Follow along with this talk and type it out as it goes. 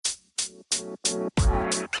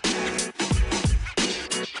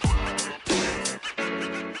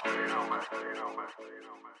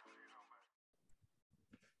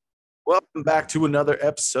Welcome back to another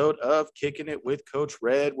episode of Kicking It with Coach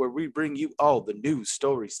Red, where we bring you all the news,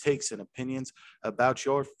 stories, takes, and opinions about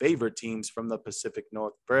your favorite teams from the Pacific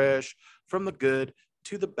Northwest, from the good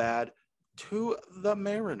to the bad to the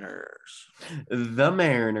Mariners. The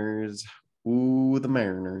Mariners. Ooh, the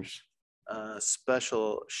Mariners.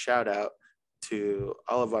 Special shout out to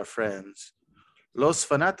all of our friends. Los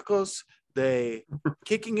fanáticos de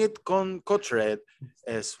Kicking It con Coach Red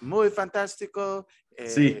es muy fantástico.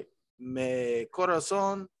 Sí. Mi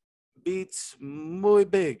corazón beats muy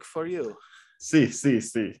big for you.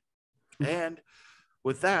 Sí. And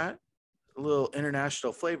with that, a little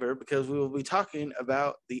international flavor, because we will be talking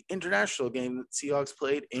about the international game that Seahawks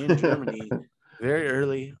played in Germany very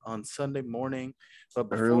early on Sunday morning.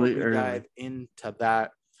 But before we dive into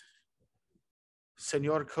that,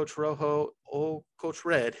 Senor Coach Rojo, Coach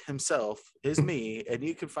Red himself is me, and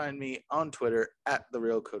you can find me on Twitter at The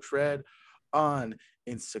Real Coach Red, on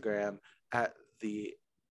Instagram at the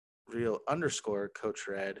real_Coach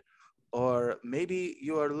Red, or maybe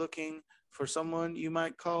you are looking for someone you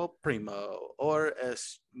might call Primo, or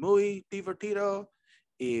es muy divertido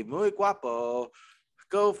y muy guapo.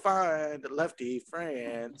 Go find Lefty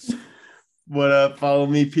France. What up? Follow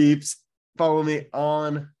me, peeps. Follow me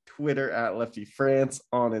on Twitter at Lefty France,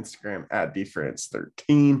 on Instagram at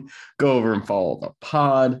DFrance13. Go over and follow the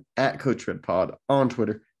pod at Coach Red Pod on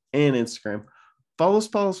Twitter and Instagram. Follow us.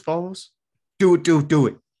 Do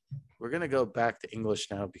it. We're going to go back to English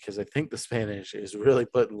now because I think the Spanish is really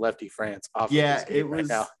putting Lefty France off. Yeah, it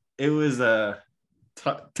was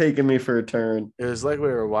taking me for a turn. It was like we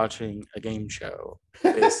were watching a game show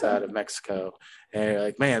based out of Mexico. And you're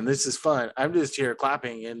like, man, this is fun. I'm just here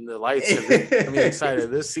clapping in the lights. I'm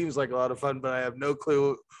excited. This seems like a lot of fun, but I have no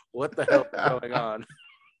clue what the hell is going on.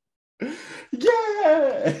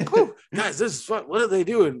 Yeah, Whew, guys, this is fun. What are they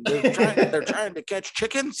doing? They're trying to catch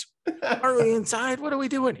chickens. Are we inside? What are we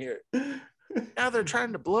doing here? Now they're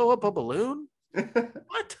trying to blow up a balloon.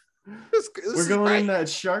 What? This we're going in that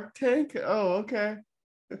Shark Tank. Oh, okay.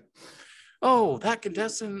 Oh, that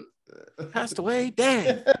contestant passed away.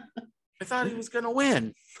 Dang! I thought he was gonna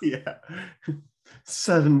win. Yeah,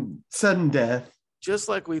 sudden death. Just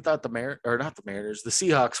like we thought the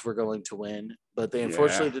Seahawks were going to win, but they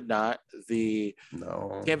unfortunately did not. The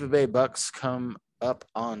Tampa Bay Bucks come up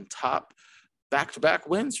on top. Back-to-back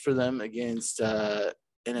wins for them against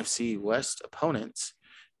NFC West opponents.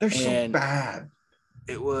 They're so bad.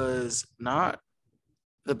 It was not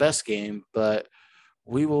the best game, but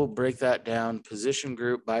we will break that down position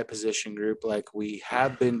group by position group like we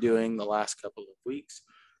have been doing the last couple of weeks.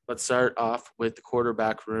 Let's start off with the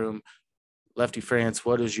quarterback room. Lefty France,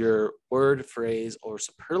 what is your word, phrase, or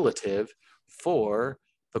superlative for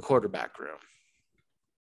the quarterback room?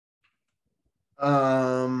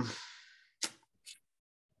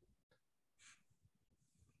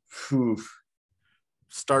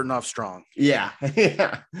 Starting off strong. Yeah.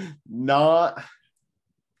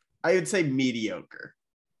 I would say mediocre.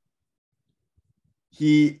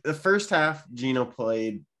 The first half, Gino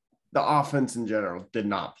played. The offense in general did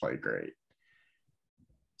not play great.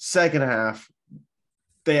 Second half,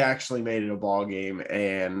 they actually made it a ball game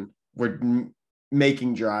and were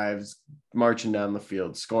making drives, marching down the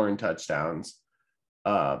field, scoring touchdowns.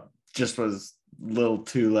 Just was a little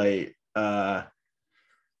too late. So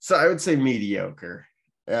I would say mediocre.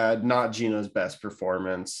 Not Gino's best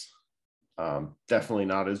performance. Definitely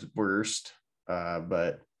not his worst,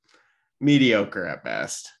 but mediocre at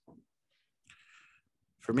best.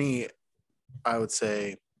 For me, I would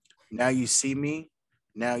say, now you see me,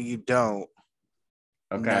 now you don't.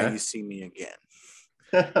 Okay. Now you see me again.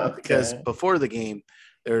 Okay. Because before the game,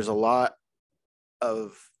 there's a lot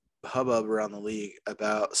of hubbub around the league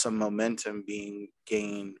about some momentum being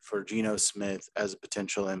gained for Geno Smith as a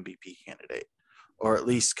potential MVP candidate, or at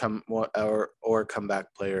least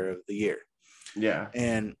comeback player of the year. Yeah.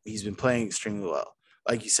 And he's been playing extremely well.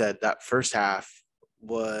 Like you said, that first half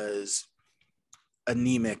was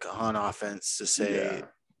anemic on offense, to say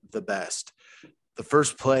the best. The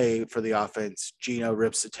first play for the offense, Geno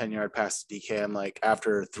rips a 10-yard pass to DK. I'm like,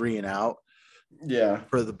 after 3 and out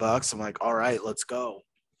for the Bucks, I'm like, all right, let's go.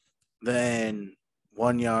 Then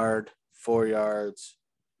 1 yard, 4 yards,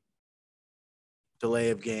 delay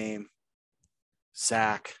of game,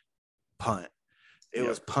 sack, punt. It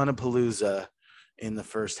was punt-a-palooza in the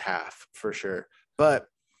first half for sure. But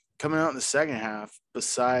coming out in the second half,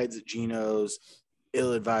 besides Geno's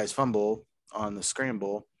ill-advised fumble on the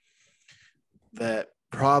scramble that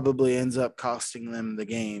probably ends up costing them the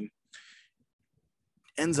game,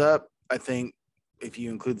 ends up, I think, if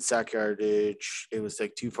you include the sack yardage, it was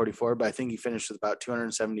like 244, but I think he finished with about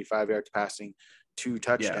 275 yards passing, 2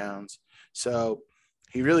 touchdowns. Yeah. So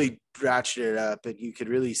he really ratcheted it up, and you could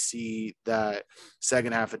really see that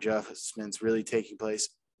second half adjustments really taking place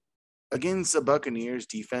against the Buccaneers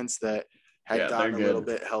defense that had gotten a little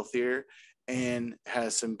bit healthier and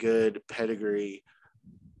has some good pedigree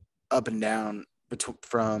up and down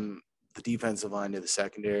from the defensive line to the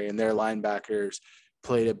secondary, and their linebackers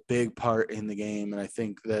played a big part in the game. And I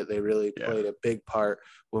think that they really played a big part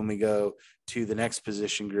when we go to the next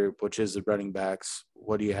position group, which is the running backs.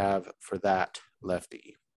 What do you have for that,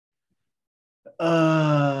 Lefty?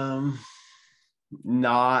 Not.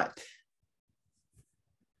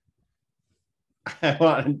 I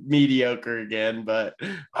want mediocre again, but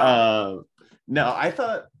no, I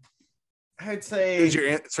thought I'd say. Is your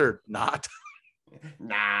answer not?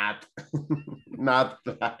 Not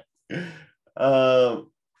that.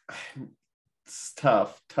 It's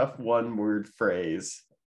tough one word phrase.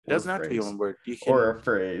 It doesn't have to be one word. You can, or a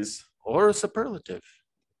phrase. Or a superlative.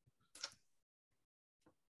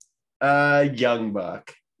 Young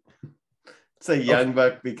buck. It's a young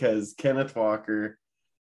buck because Kenneth Walker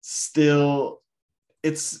still,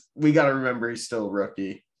 we got to remember he's still a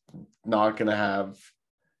rookie. Not going to have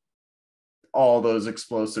all those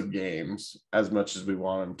explosive games as much as we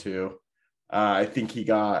want him to. I think he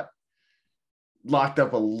got locked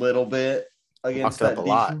up a little bit against that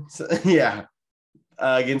defense. Yeah,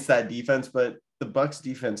 against that defense, but the Bucs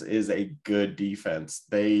defense is a good defense.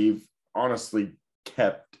 They've honestly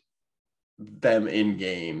kept them in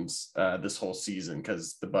games this whole season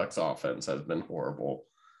because the Bucs offense has been horrible.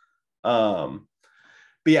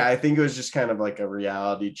 But yeah, I think it was just kind of like a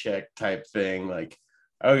reality check type thing. Like,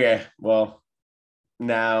 okay, well,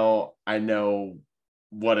 now I know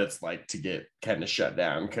what it's like to get kind of shut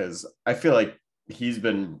down because I feel like he's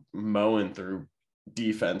been mowing through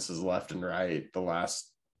defenses left and right the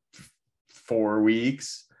last 4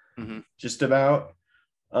 weeks, just about.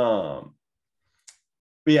 But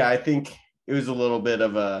yeah, I think it was a little bit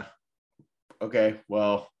of a, okay,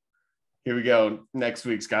 well, here we go. Next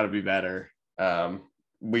week's got to be better.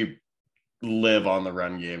 We live on the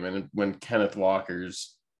run game, and when Kenneth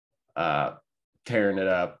Walker's tearing it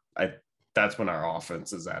up, that's when our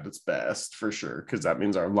offense is at its best for sure, because that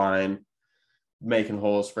means our line making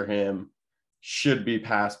holes for him, should be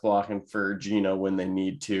pass blocking for Geno when they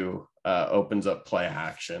need to, opens up play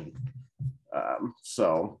action.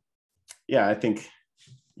 So yeah, I think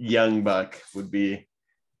young buck would be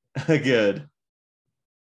a good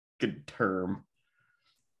term.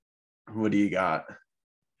 What do you got?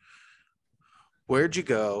 Where'd you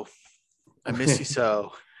go? I miss you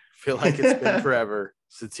so. Feel like it's been forever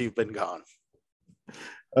since you've been gone.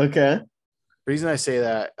 Okay. The reason I say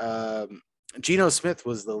that, Geno Smith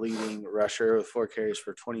was the leading rusher with 4 carries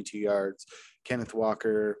for 22 yards. Kenneth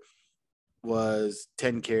Walker was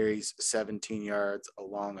 10 carries, 17 yards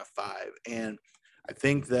along a 5. And I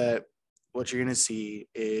think that what you're going to see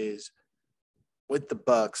is with the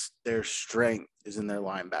Bucs, their strength is in their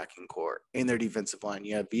linebacking core and their defensive line.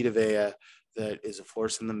 You have Vita Vea that is a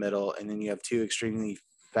force in the middle, and then you have 2 extremely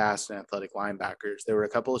fast and athletic linebackers. There were a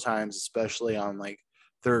couple of times, especially on like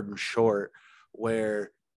 3rd and short,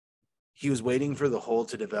 where he was waiting for the hole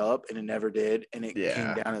to develop and it never did, and it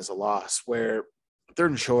came down as a loss. Where 3rd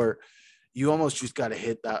and short, you almost just got to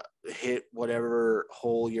hit whatever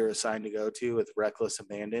hole you're assigned to go to with reckless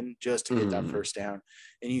abandon just to get that first down.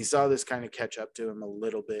 And you saw this kind of catch up to him a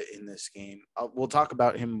little bit in this game. We'll talk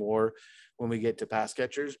about him more when we get to pass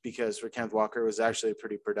catchers, because for Kenneth Walker, it was actually a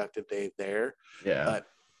pretty productive day there. Yeah. But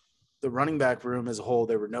the running back room as a whole,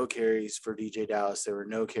 there were no carries for DJ Dallas. There were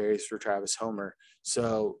no carries for Travis Homer.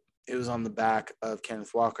 So it was on the back of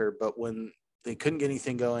Kenneth Walker. But when they couldn't get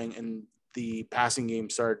anything going and the passing game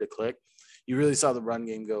started to click, you really saw the run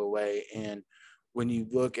game go away. And when you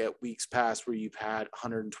look at weeks past where you've had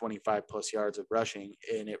 125 plus yards of rushing,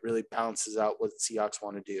 and it really balances out what the Seahawks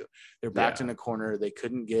want to do. They're backed in a corner. They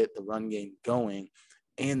couldn't get the run game going,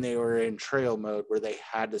 and they were in trail mode where they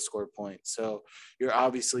had to score points. So you're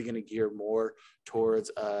obviously going to gear more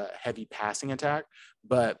towards a heavy passing attack,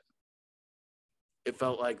 but it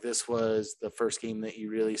felt like this was the first game that you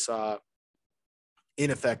really saw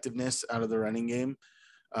ineffectiveness out of the running game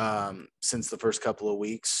since the first couple of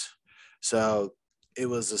weeks. So it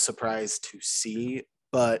was a surprise to see,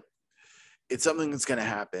 but it's something that's going to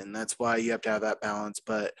happen. That's why you have to have that balance,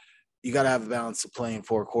 but you got to have a balance to play in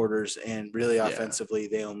 4 quarters, and really offensively,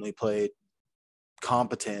 they only played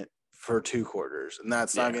competent for 2 quarters, and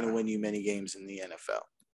that's not going to win you many games in the NFL.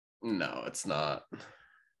 No, it's not.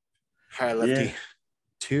 All right, Lefty,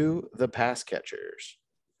 to the pass catchers.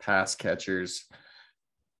 pass catchers,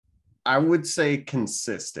 I would say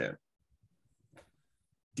consistent.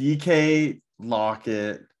 DK,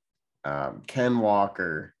 Lockett, Ken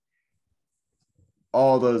Walker,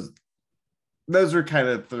 all those were kind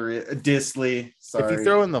of three. Disley, sorry. If you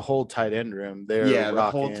throw in the whole tight end room, they're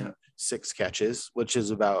the whole rocking 6 catches, which is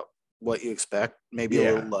about what you expect. Maybe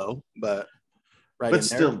a little low, but right. But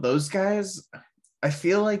still, those guys, I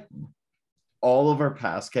feel like all of our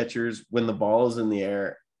pass catchers, when the ball is in the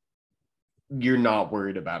air, you're not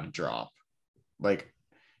worried about a drop. Like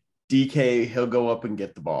DK, he'll go up and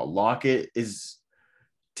get the ball. Lockett is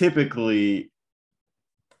typically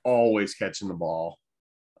always catching the ball,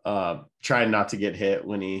 trying not to get hit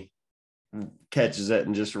when he catches it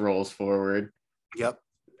and just rolls forward. Yep.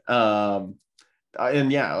 And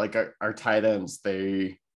yeah, like our tight ends,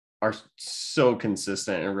 they are so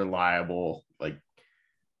consistent and reliable. Like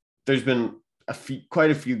there's been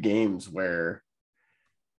quite a few games where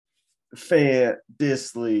Fant,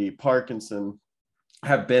 Disley, Parkinson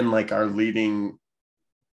have been like our leading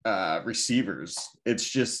receivers. It's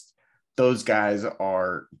just those guys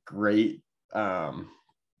are great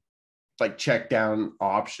like check down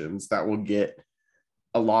options that will get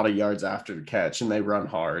a lot of yards after the catch, and they run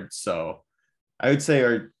hard. So I would say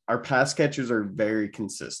our pass catchers are very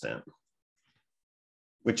consistent,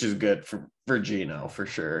 which is good for Gino for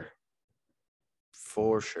sure.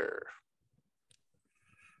 For sure.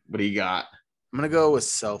 What do you got? I'm gonna go with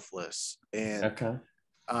selfless, and okay.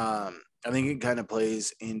 I think it kind of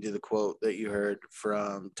plays into the quote that you heard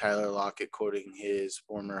from Tyler Lockett quoting his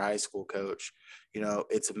former high school coach. You know,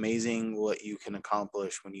 it's amazing what you can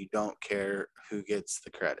accomplish when you don't care who gets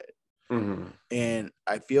the credit. Mm-hmm. And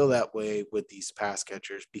I feel that way with these pass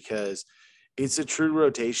catchers because it's a true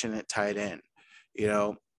rotation at tight end. You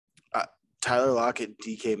know, Tyler Lockett,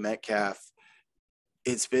 DK Metcalf,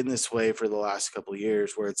 it's been this way for the last couple of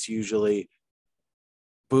years where it's usually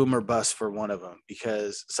boom or bust for one of them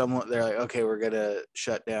because they're like, okay, we're going to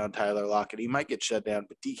shut down Tyler Lockett. He might get shut down,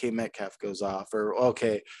 but DK Metcalf goes off, or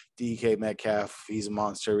okay, DK Metcalf, he's a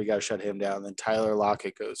monster. We got to shut him down. Then Tyler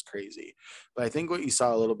Lockett goes crazy. But I think what you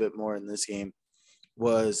saw a little bit more in this game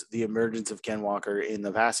was the emergence of Ken Walker in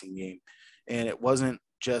the passing game. And it wasn't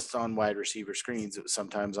just on wide receiver screens. It was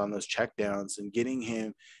sometimes on those checkdowns and getting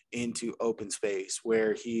him into open space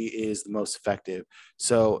where he is the most effective.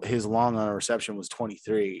 So his long on a reception was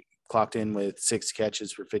 23, clocked in with 6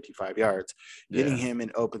 catches for 55 yards. Getting him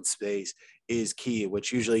in open space is key,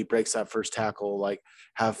 which usually breaks that first tackle, like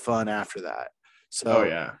have fun after that.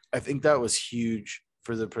 So I think that was huge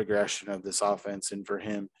for the progression of this offense and for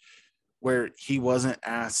him, where he wasn't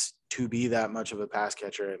asked to be that much of a pass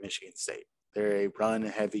catcher at Michigan State. They're a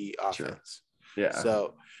run-heavy offense. Sure. Yeah.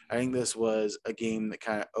 So I think this was a game that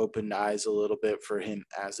kind of opened eyes a little bit for him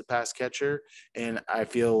as a pass catcher. And I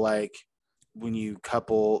feel like when you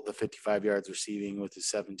couple the 55 yards receiving with the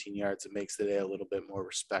 17 yards, it makes the day a little bit more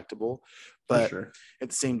respectable. But at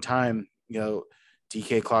the same time, you know,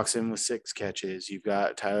 DK clocks in with 6 catches. You've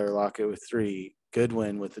got Tyler Lockett with 3,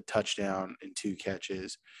 Goodwin with a touchdown and 2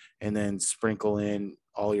 catches, and then sprinkle in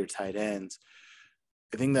all your tight ends.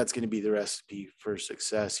 I think that's going to be the recipe for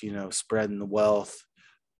success, you know, spreading the wealth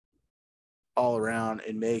all around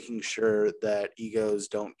and making sure that egos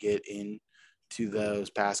don't get into those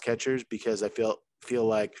pass catchers, because I feel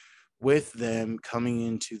like with them coming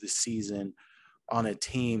into the season on a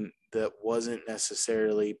team that wasn't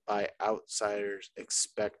necessarily by outsiders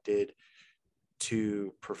expected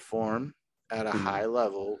to perform at a high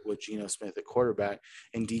level with Geno Smith at quarterback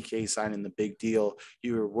and DK signing the big deal,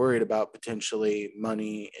 you were worried about potentially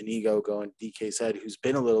money and ego going DK's head, who's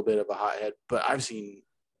been a little bit of a hothead, but I've seen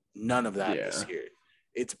none of that this year.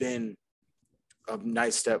 It's been a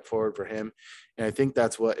nice step forward for him. And I think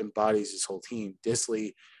that's what embodies his whole team.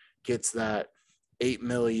 Disley gets that $8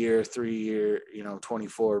 million a year, 3 year,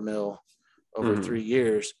 24 mil over 3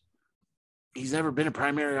 years. He's never been a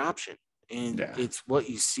primary option. And it's what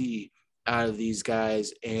you see out of these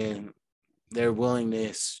guys and their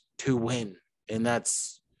willingness to win. And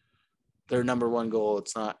that's their number one goal.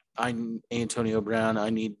 It's not, I'm Antonio Brown.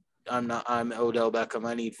 I'm Odell Beckham.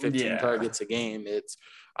 I need 15 targets a game. It's,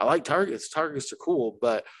 I like targets. Targets are cool,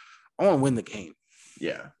 but I want to win the game.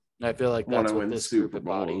 Yeah. And I feel like that's what this group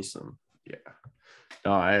embodies.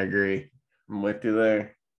 No, I agree. I'm with you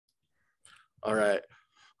there. All right.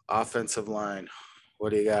 Offensive line.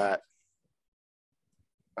 What do you got?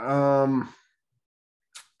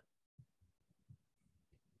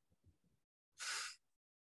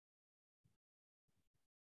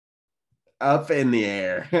 Up in the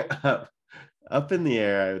air. Up in the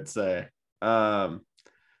air, I would say.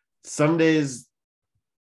 Some days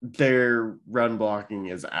their run blocking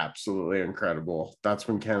is absolutely incredible. That's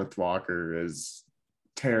when Kenneth Walker is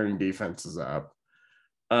tearing defenses up.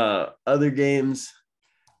 Other games,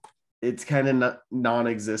 it's kind of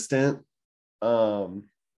non-existent,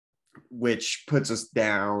 which puts us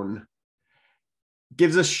down,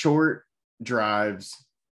 gives us short drives,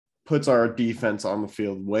 puts our defense on the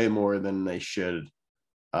field way more than they should.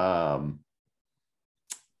 And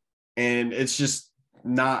it's just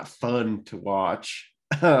not fun to watch.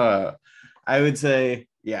 I would say,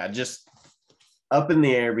 yeah, just up in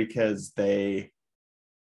the air because they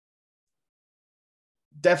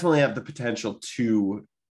definitely have the potential to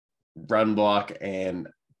run block and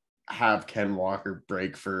have Ken Walker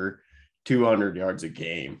break for 200 yards a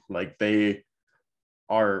game. Like, they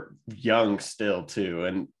are young still too,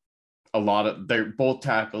 and a lot of their both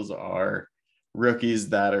tackles are rookies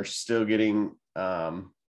that are still getting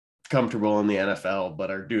comfortable in the NFL,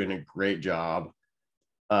 but are doing a great job.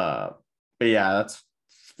 But yeah, that's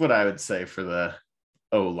what I would say for the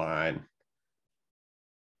O-line.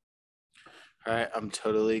 All right, I'm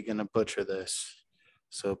totally gonna butcher this,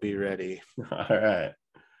 so be ready. All right.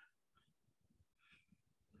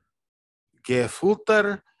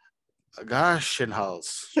 Gefutter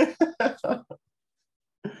Gaschenhals.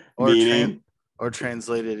 or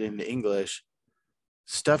translated into English,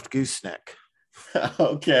 stuffed gooseneck.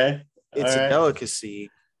 Okay. It's a delicacy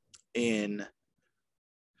in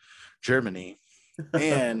Germany.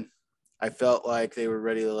 And I felt like they were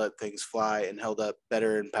ready to let things fly and held up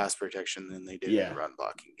better in pass protection than they did in the run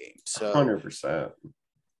blocking game. So 100%.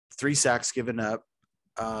 3 sacks given up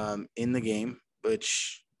in the game,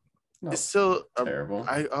 which is still terrible.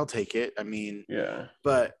 I'll take it. I mean, yeah.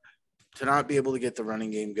 But to not be able to get the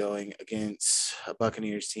running game going against a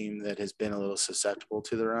Buccaneers team that has been a little susceptible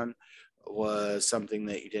to the run was something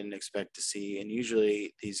that you didn't expect to see. And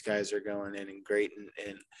usually these guys are going in and great,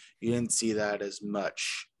 and you didn't see that as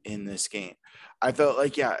much in this game. I felt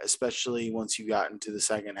like, yeah, especially once you got into the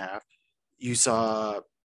second half, you saw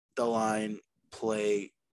the line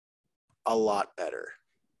play a lot better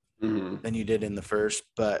than you did in the first.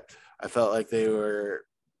 But I felt like they were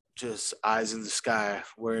just eyes in the sky,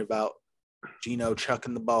 worried about Geno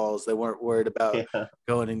chucking the balls. They weren't worried about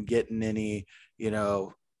going and getting any,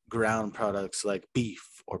 ground products like beef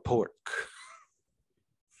or pork.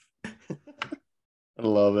 I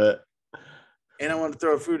love it. And I want to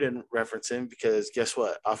throw a food in reference in because guess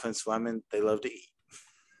what? Offensive linemen, they love to eat.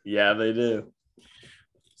 Yeah, they do.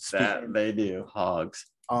 They do. Hogs.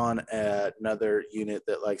 On another unit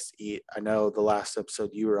that likes to eat. I know the last episode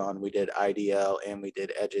you were on, we did IDL and we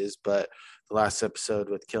did edges, but the last episode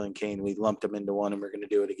with Killing Kane, we lumped them into one, and we're going to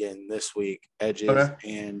do it again this week. Edges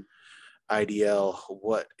and IDL.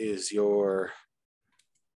 What is your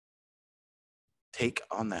take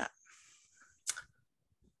on that?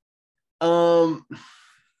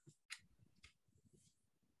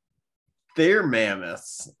 They're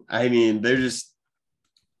mammoths. I mean, they're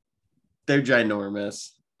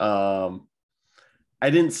ginormous. I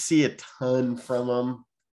didn't see a ton from them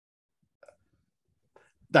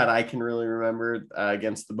that I can really remember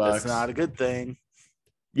against the Bucs. That's not a good thing.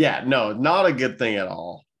 Yeah, no, not a good thing at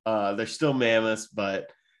all. They're still mammoths, but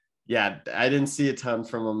yeah, I didn't see a ton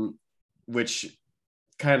from them, which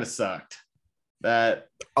kind of sucked. That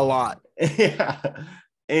a lot. Yeah.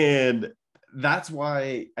 And that's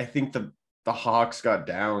why I think the Hawks got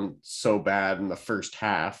down so bad in the first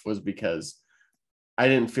half, was because I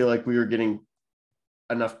didn't feel like we were getting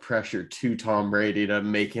enough pressure to Tom Brady to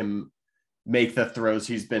make him make the throws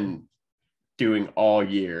he's been doing all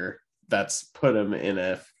year. That's put him in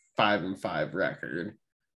a 5-5 record.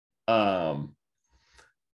 So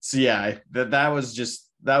yeah, that was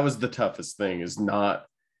the toughest thing, is not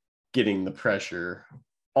getting the pressure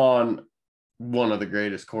on one of the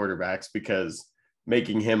greatest quarterbacks, because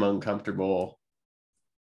making him uncomfortable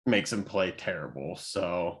makes him play terrible.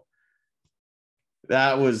 So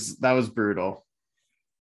that was brutal.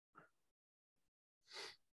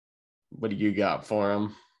 What do you got for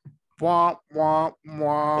him? Wah, wah,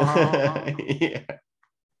 wah.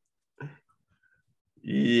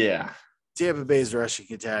 Yeah. Tampa Bay's rushing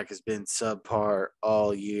attack has been subpar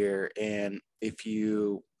all year, and if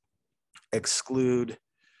you exclude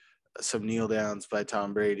some kneel downs by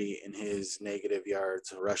Tom Brady in his negative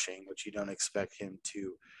yards rushing, which you don't expect him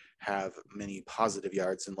to have many positive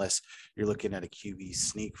yards unless you're looking at a QB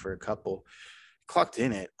sneak for a couple, clocked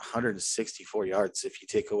in at 164 yards if you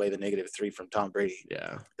take away the -3 from Tom Brady.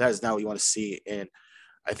 Yeah. That is not what you want to see. And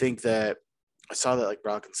I think that I saw that like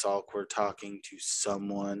Brock and Salk were talking to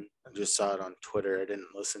someone. I just saw it on Twitter. I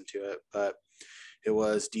didn't listen to it, but it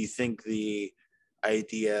was, do you think the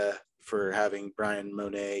idea for having Brian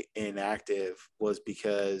Monet inactive was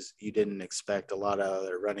because you didn't expect a lot out of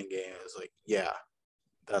their running game. It was like, yeah,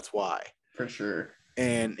 that's why. For sure.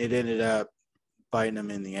 And it ended up biting them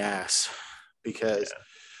in the ass because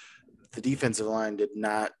the defensive line did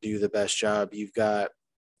not do the best job. You've got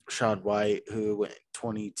Rashad White, who went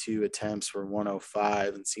 22 attempts for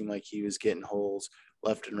 105 and seemed like he was getting holes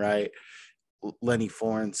left and right. Lenny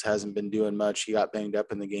Forrence hasn't been doing much. He got banged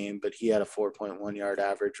up in the game, but he had a 4.1 yard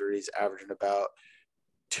average where he's averaging about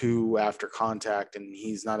 2 after contact. And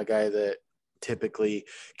he's not a guy that typically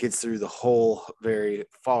gets through the hole very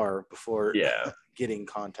far before getting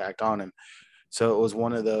contact on him. So it was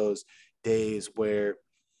one of those days where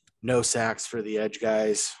no sacks for the edge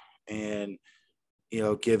guys and,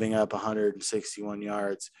 giving up 161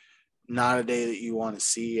 yards. Not a day that you want to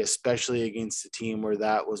see, especially against a team where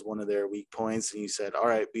that was one of their weak points. And you said, all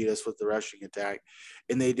right, beat us with the rushing attack.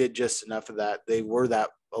 And they did just enough of that. They were that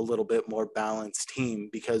a little bit more balanced team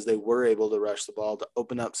because they were able to rush the ball to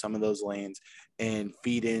open up some of those lanes and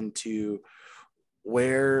feed into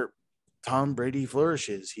where Tom Brady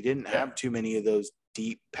flourishes. He didn't have too many of those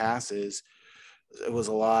deep passes. It was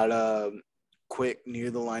a lot of quick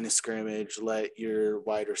near the line of scrimmage, let your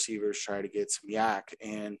wide receivers try to get some yak.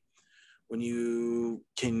 And when you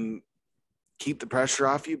can keep the pressure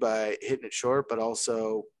off you by hitting it short, but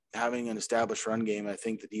also having an established run game, I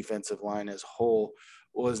think the defensive line as a whole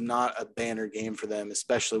was not a banner game for them,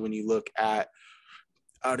 especially when you look at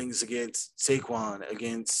outings against Saquon,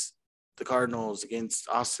 against the Cardinals, against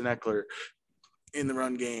Austin Eckler in the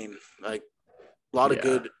run game. Like a lot of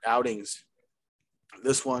good outings.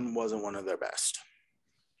 This one wasn't one of their best.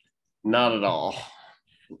 Not at all.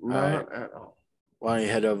 Not at all. Why don't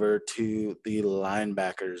you head over to the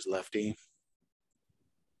linebackers, Lefty?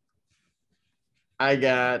 I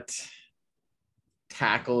got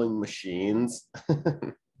tackling machines.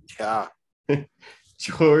 Yeah.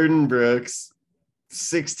 Jordan Brooks,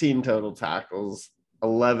 16 total tackles,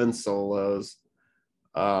 11 solos.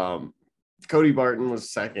 Cody Barton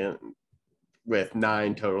was second with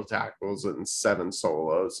 9 total tackles and 7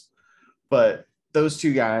 solos. But those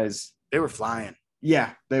two guys, they were flying.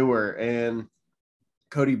 Yeah, they were. And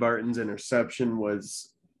Cody Barton's interception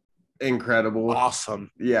was incredible.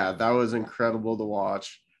 Awesome. Yeah, that was incredible to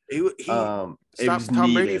watch. He stopped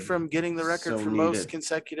Tom Brady from getting the record for most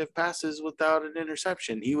consecutive passes without an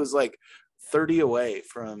interception. He was like 30 away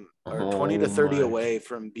from, or 20 to 30 away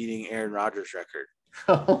from beating Aaron Rodgers' record.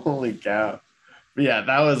 Holy cow. But yeah,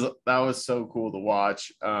 that was so cool to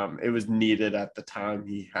watch. It was needed at the time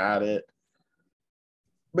he had it.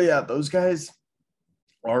 But yeah, those guys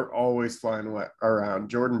are always flying around.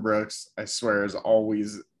 Jordan Brooks, I swear, is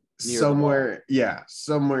always somewhere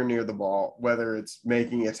near the ball, whether it's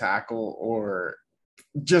making a tackle or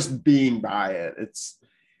just being by it.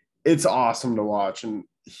 It's awesome to watch, and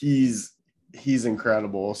he's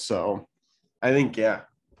incredible. So I think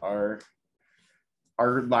our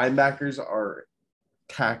linebackers are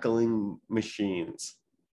tackling machines.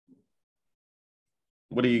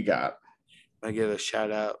 What do you got? I give a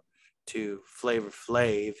shout out to Flavor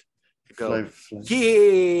Flav. Go, Flav.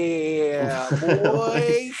 Yeah,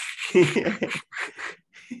 boy.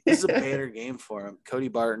 This is a banner game for him. Cody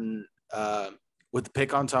Barton with the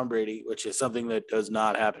pick on Tom Brady, which is something that does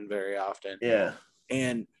not happen very often. Yeah.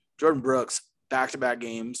 And Jordan Brooks, back-to-back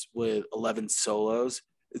games with 11 solos.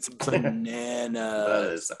 It's bananas.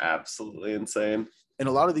 That is absolutely insane. And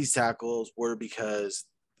a lot of these tackles were because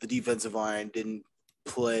the defensive line didn't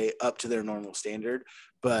play up to their normal standard.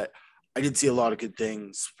 But I did see a lot of good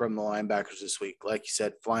things from the linebackers this week. Like you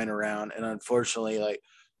said, flying around. And unfortunately, like,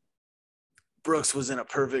 Brooks was in a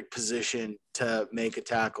perfect position to make a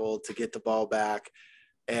tackle, to get the ball back,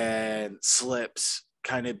 and slips,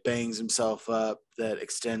 kind of bangs himself up, that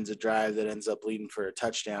extends a drive that ends up leading for a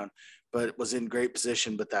touchdown. But was in great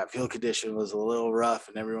position, but that field condition was a little rough,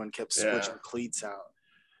 and everyone kept switching cleats out.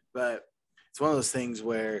 But it's one of those things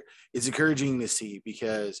where it's encouraging to see,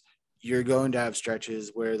 because you're going to have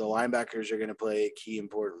stretches where the linebackers are going to play a key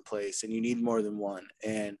important place, and you need more than one.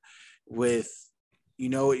 And with,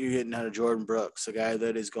 what you're getting out of Jordan Brooks, a guy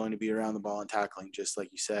that is going to be around the ball and tackling, just like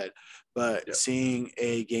you said. But seeing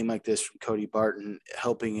a game like this from Cody Barton,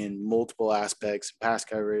 helping in multiple aspects, pass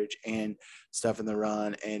coverage and stuff in the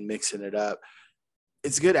run and mixing it up,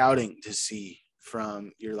 it's a good outing to see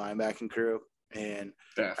from your linebacking crew. And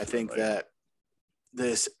I think that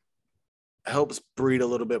this helps breed a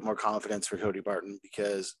little bit more confidence for Cody Barton,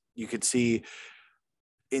 because you could see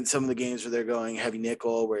in some of the games where they're going heavy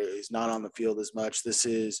nickel, where he's not on the field as much, this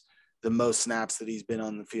is the most snaps that he's been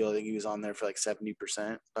on the field. I think he was on there for like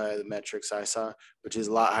 70% by the metrics I saw, which is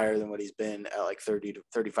a lot higher than what he's been at like 30 to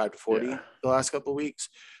 35 to 40 the last couple of weeks.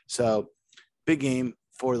 So big game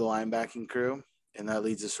for the linebacking crew. And that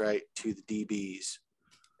leads us right to the DBs.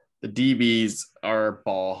 The DBs are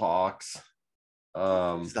ball hawks.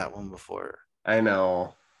 Is that one before? I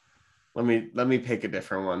know. Let me pick a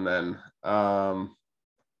different one then.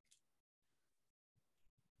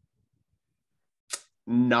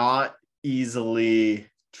 Not easily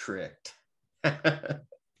tricked.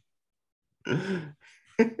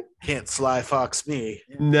 Can't sly fox me.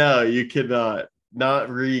 No, you cannot. Not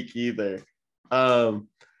Reek either. Tariq,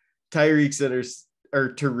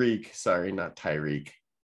 sorry, not Tyreek.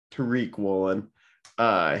 Tariq Woolen.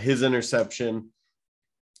 His interception.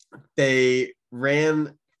 They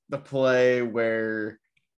ran the play where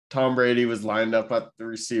Tom Brady was lined up at the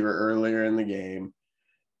receiver earlier in the game,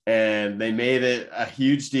 and they made it a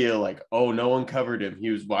huge deal. Like, oh, no one covered him. He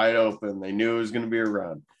was wide open. They knew it was going to be a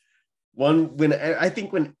run.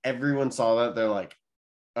 When everyone saw that, they're like,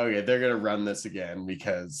 okay, they're going to run this again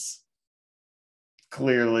because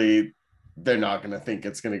clearly they're not going to think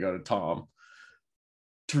it's going to go to Tom.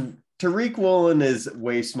 Tariq Woolen is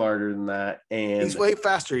way smarter than that, and he's way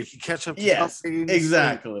faster. He can catch up to yes,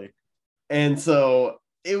 exactly. And so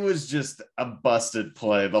it was just a busted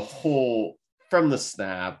play the whole from the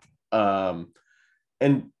snap. And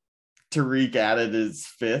Tariq added his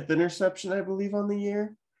 5th interception, I believe, on the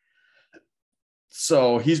year.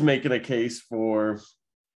 So he's making a case for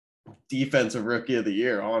defensive rookie of the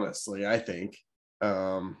year, honestly, I think.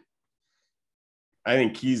 I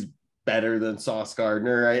think he's better than Sauce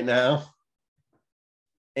Gardner right now.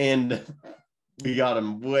 And we got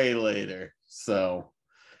him way later. So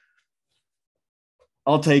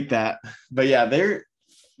I'll take that. But yeah, they're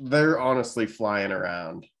honestly flying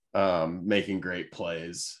around, making great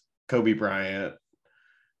plays. Kobe Bryant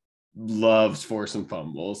loves forcing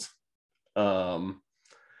fumbles. But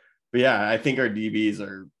yeah, I think our DBs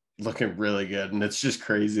are looking really good, and it's just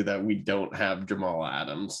crazy that we don't have Jamal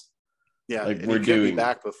Adams. Yeah, like we're doing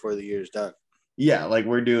back before the year's done. Yeah, like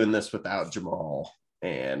we're doing this without Jamal,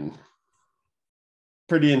 and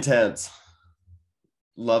pretty intense.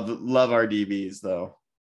 Love our DBs though.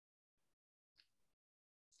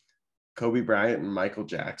 Kobe Bryant and Michael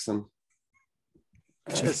Jackson.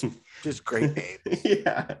 Just great names.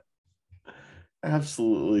 Yeah.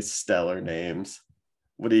 Absolutely stellar names.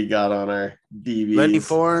 What do you got on our DBs? Lenny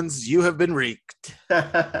Fornes, you have been reeked.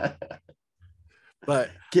 But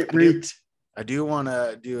get reeked. I do want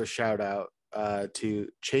to do a shout out to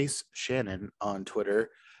Chase Shannon on Twitter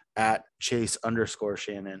at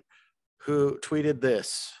Chase_Shannon, who tweeted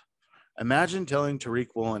this. Imagine telling Tariq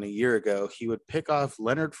Woolen a year ago he would pick off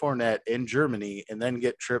Leonard Fournette in Germany and then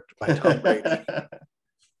get tripped by Tom Brady.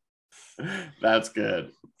 That's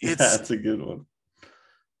good. That's a good one.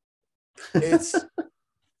 It's,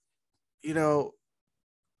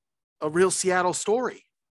 a real Seattle story.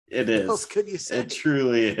 It is. What else could you say? It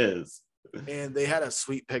truly is. And they had a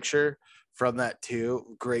sweet picture from that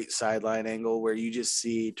too. Great sideline angle where you just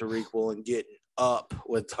see Tariq Woolen getting up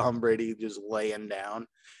with Tom Brady just laying down.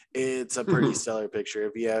 It's a pretty stellar picture.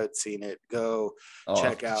 If you haven't seen it, go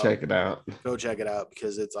check it out. Go check it out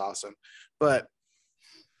because it's awesome. But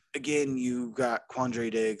again, you got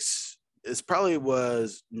Quandre Diggs. This probably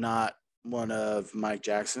was not one of Mike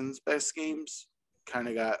Jackson's best games. Kind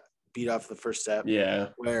of got beat off the first step. Yeah.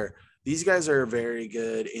 Where these guys are very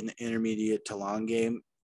good in the intermediate to long game.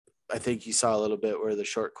 I think you saw a little bit where the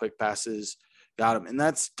short, quick passes got him. And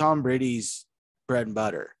that's Tom Brady's bread and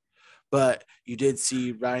butter. But you did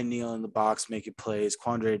see Ryan Neal in the box making plays,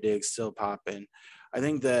 Quandre Diggs still popping. I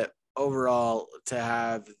think that overall to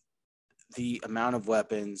have the amount of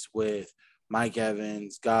weapons with Mike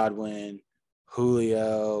Evans, Godwin,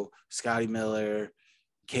 Julio, Scotty Miller,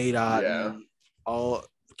 Cade Otton, all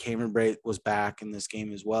Cameron Brate was back in this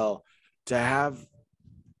game as well. To have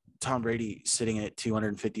Tom Brady sitting at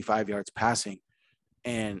 255 yards passing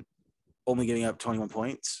and only getting up 21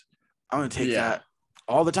 points, I'm going to take that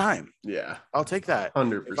all the time. Yeah. I'll take that.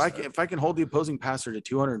 100%. If I can hold the opposing passer to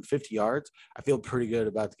 250 yards, I feel pretty good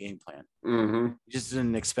about the game plan. Mm-hmm. You just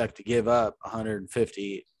didn't expect to give up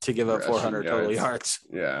 150 to give up 400 total yards.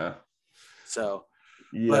 Yeah. So,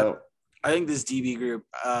 but I think this DB group,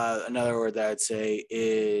 another word that I'd say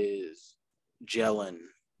is gelling,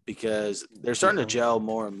 because they're starting to gel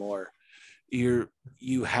more and more. You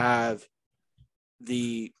have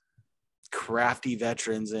the crafty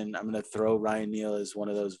veterans, and I'm going to throw Ryan Neal as one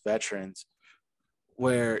of those veterans,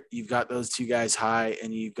 where you've got those two guys high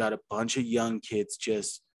and you've got a bunch of young kids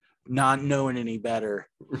just not knowing any better,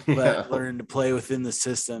 but learning to play within the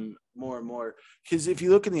system more and more. Because if you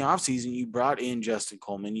look in the offseason, you brought in Justin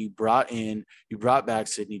Coleman, you brought back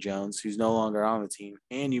Sidney Jones, who's no longer on the team,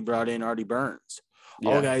 and you brought in Artie Burns,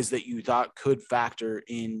 all guys that you thought could factor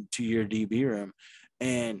into your DB room.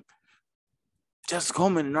 And Justin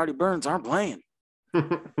Coleman and Artie Burns aren't playing.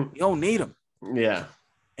 You don't need them. Yeah.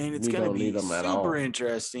 And it's going to be super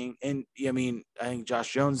interesting. And I mean, I think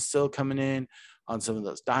Josh Jones is still coming in on some of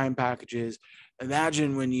those dime packages.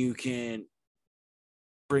 Imagine when you can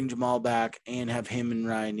bring Jamal back and have him and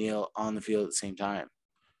Ryan Neal on the field at the same time.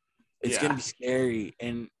 It's going to be scary.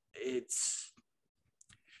 And it's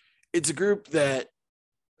a group that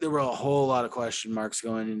there were a whole lot of question marks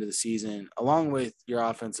going into the season, along with your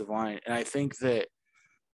offensive line. And I think that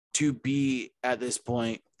to be at this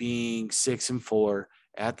point being 6-4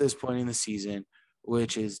 at this point in the season,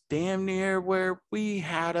 which is damn near where we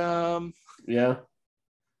had Yeah.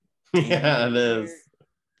 Yeah, it is.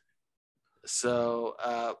 So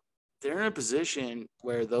they're in a position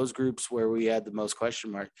where those groups where we had the most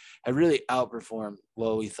question mark have really outperformed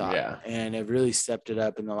what we thought, and have really stepped it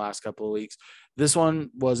up in the last couple of weeks. This one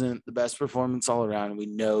wasn't the best performance all around. We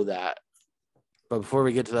know that. But before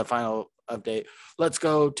we get to the final update, let's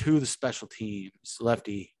go to the special teams.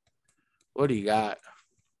 Lefty, what do you got?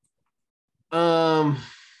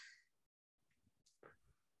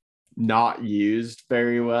 Not used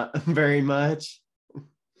very much.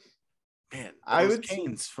 Man, I would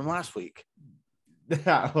Canes from last week.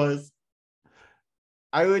 I would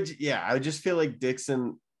just feel like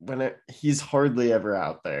Dixon he's hardly ever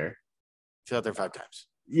out there. He's out there 5 times.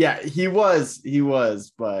 Yeah, he was,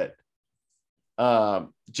 but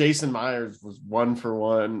Jason Myers was 1 for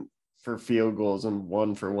 1 for field goals and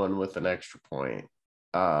 1 for 1 with an extra point.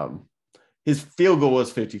 His field goal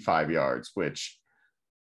was 55 yards, which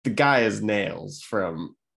the guy is nails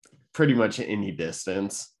from pretty much any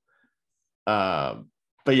distance.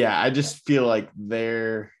 But yeah, I just feel like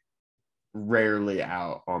they're rarely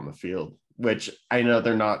out on the field, which I know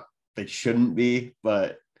they shouldn't be,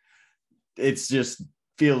 but it's just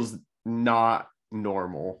feels not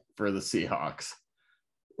normal for the Seahawks.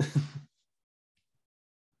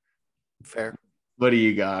 Fair. What do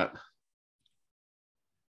you got?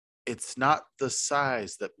 It's not the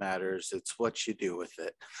size that matters. It's what you do with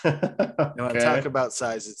it. When I talk about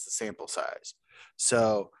size, it's the sample size.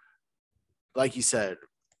 So, like you said,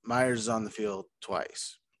 Myers is on the field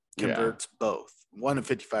twice, converts both. 1 and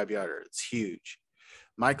 55-yarder. It's huge.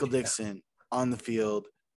 Michael Dixon on the field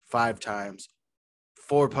 5 times,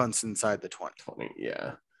 4 punts inside the 20.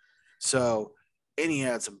 Yeah. So, and he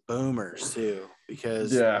had some boomers too,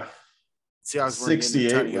 because Seahawks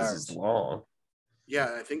 68 was as long.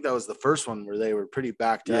 Yeah, I think that was the first one where they were pretty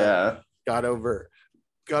backed up. Got over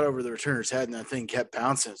the returner's head, and that thing kept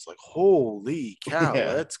bouncing. It's like, holy cow,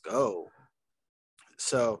 let's go.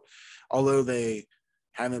 So, although they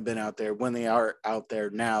haven't been out there, when they are out there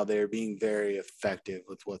now, they're being very effective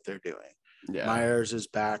with what they're doing. Yeah. Myers is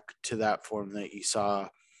back to that form that you saw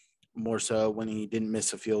more so when he didn't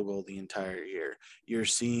miss a field goal the entire year. You're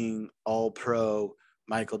seeing all-pro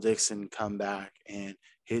Michael Dixon come back and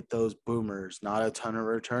hit those boomers, not a ton of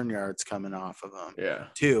return yards coming off of them. Yeah.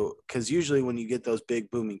 Too, because usually when you get those big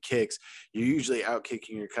booming kicks, you're usually out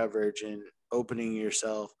kicking your coverage and opening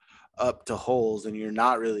yourself up to holes, and you're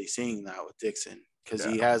not really seeing that with Dixon because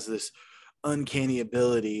he has this uncanny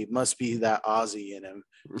ability. It must be that Aussie in him.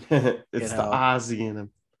 It's the Aussie in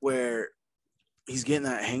him. Where he's getting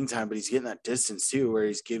that hang time, but he's getting that distance too, where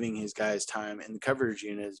he's giving his guys time, and the coverage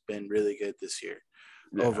unit has been really good this year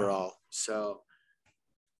overall. So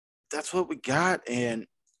that's what we got, and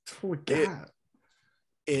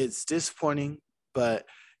it's disappointing, but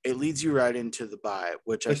it leads you right into the bye,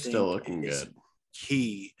 which I think still looking is good.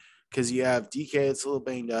 Key, because you have DK that's a little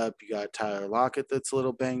banged up, you got Tyler Lockett that's a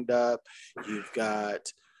little banged up, you've got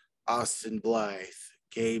Austin Blythe,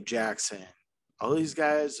 Gabe Jackson. All these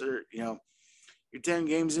guys are, you're 10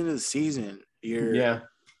 games into the season. You're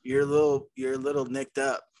a little nicked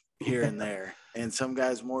up here and there, and some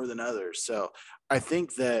guys more than others. So I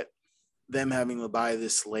think that them having the bye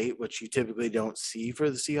this late, which you typically don't see for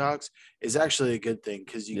the Seahawks, is actually a good thing,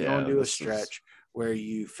 because you go into a stretch where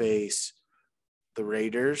you face the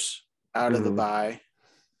Raiders out of the bye.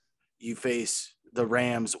 You face the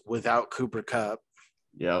Rams without Cooper Kupp.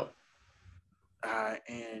 Yep.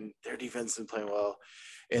 And their defense is playing well.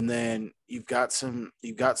 And then you've got some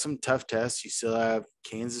tough tests. You still have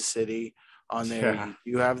Kansas City on there. Yeah.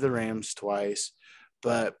 You have the Rams twice,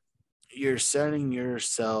 but you're setting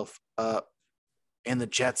yourself up, and the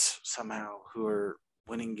Jets somehow, who are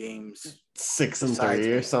winning games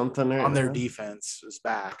 6-3 or something on their defense, is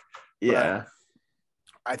back. Yeah.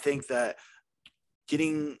 But I think that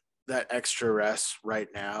getting that extra rest right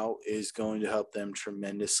now is going to help them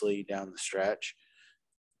tremendously down the stretch.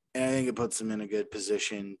 And I think it puts them in a good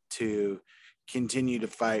position to continue to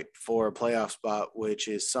fight for a playoff spot, which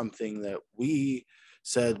is something that we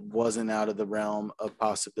said wasn't out of the realm of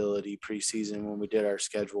possibility preseason when we did our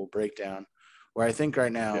schedule breakdown, where I think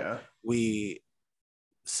right now we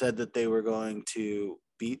said that they were going to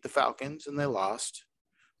beat the Falcons and they lost.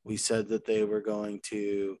 We said that they were going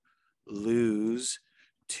to lose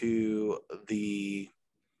to the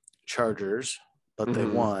Chargers, but they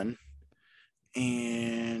won.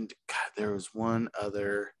 And God, there was one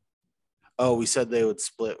other. Oh, we said they would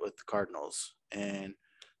split with the Cardinals, and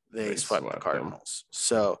they swept the Cardinals.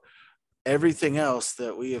 So everything else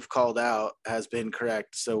that we have called out has been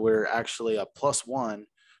correct. So we're actually a +1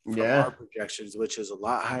 from our projections, which is a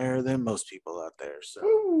lot higher than most people out there.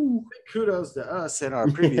 So kudos to us in our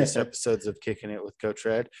previous episodes of Kicking It with Coach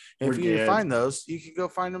Red. And if you need to find those, you can go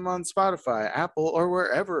find them on Spotify, Apple, or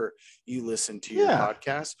wherever you listen to your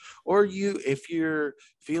podcast. Or if you're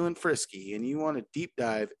feeling frisky and you want to deep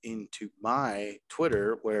dive into my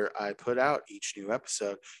Twitter where I put out each new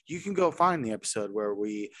episode, you can go find the episode where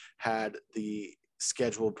we had the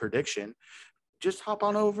scheduled prediction. Just hop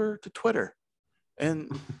on over to Twitter.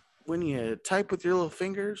 And when you type with your little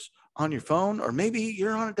fingers on your phone, or maybe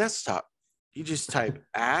you're on a desktop, you just type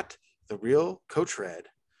at The Real Coach Red.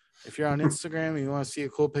 If you're on Instagram and you want to see a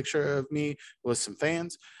cool picture of me with some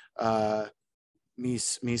fans,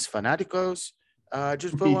 mis fanáticos,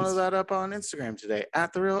 just put one of that up on Instagram today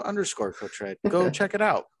at The Real _Coach Red. Go check it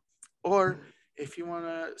out. Or if you want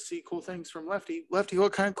to see cool things from Lefty,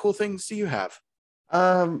 what kind of cool things do you have?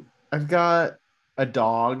 I've got a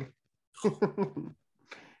dog.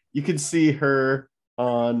 You can see her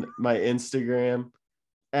on my Instagram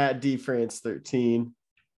at dfrance13.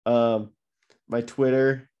 My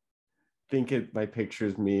Twitter, my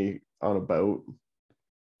picture's me on a boat.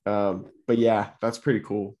 But yeah, that's pretty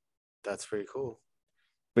cool. That's pretty cool.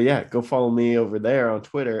 But yeah, go follow me over there on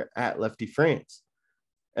Twitter at LeftyFrance.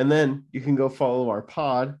 And then you can go follow our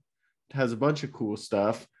pod. It has a bunch of cool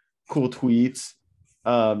stuff, cool tweets.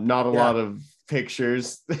 Not a lot of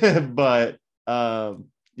pictures, but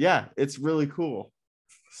yeah, it's really cool.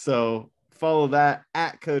 So follow that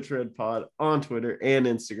at Coach Red Pod on Twitter and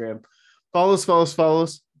Instagram. Follow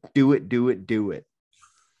us. Do it.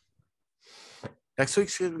 Next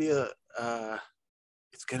week's gonna be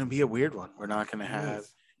it's gonna be a weird one. We're not gonna have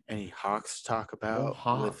any Hawks to talk about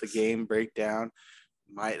with the game breakdown.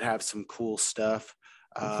 Might have some cool stuff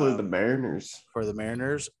for the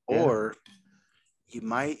Mariners. Or you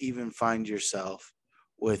might even find yourself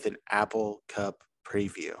with an Apple Cup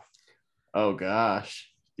preview. Oh gosh.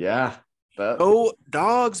 Yeah.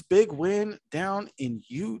 Dogs, big win down in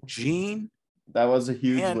Eugene. That was a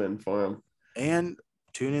huge win for them. And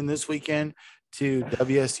tune in this weekend to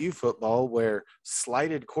WSU football, where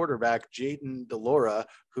slighted quarterback Jaden Delora,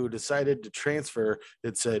 who decided to transfer,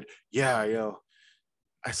 had said,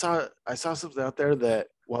 I saw something out there that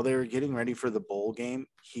while they were getting ready for the bowl game,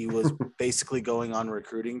 he was basically going on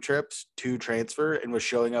recruiting trips to transfer and was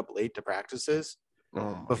showing up late to practices.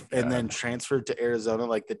 And then transferred to Arizona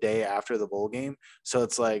like the day after the bowl game. So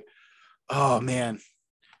it's like, oh man,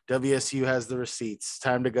 WSU has the receipts.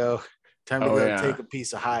 Time to go take a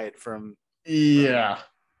piece of hide from. Yeah.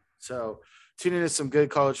 So tune into some good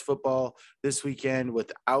college football this weekend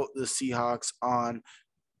without the Seahawks on.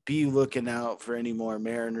 Be looking out for any more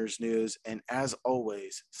Mariners news. And as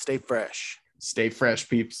always, stay fresh. Stay fresh,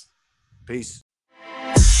 peeps. Peace.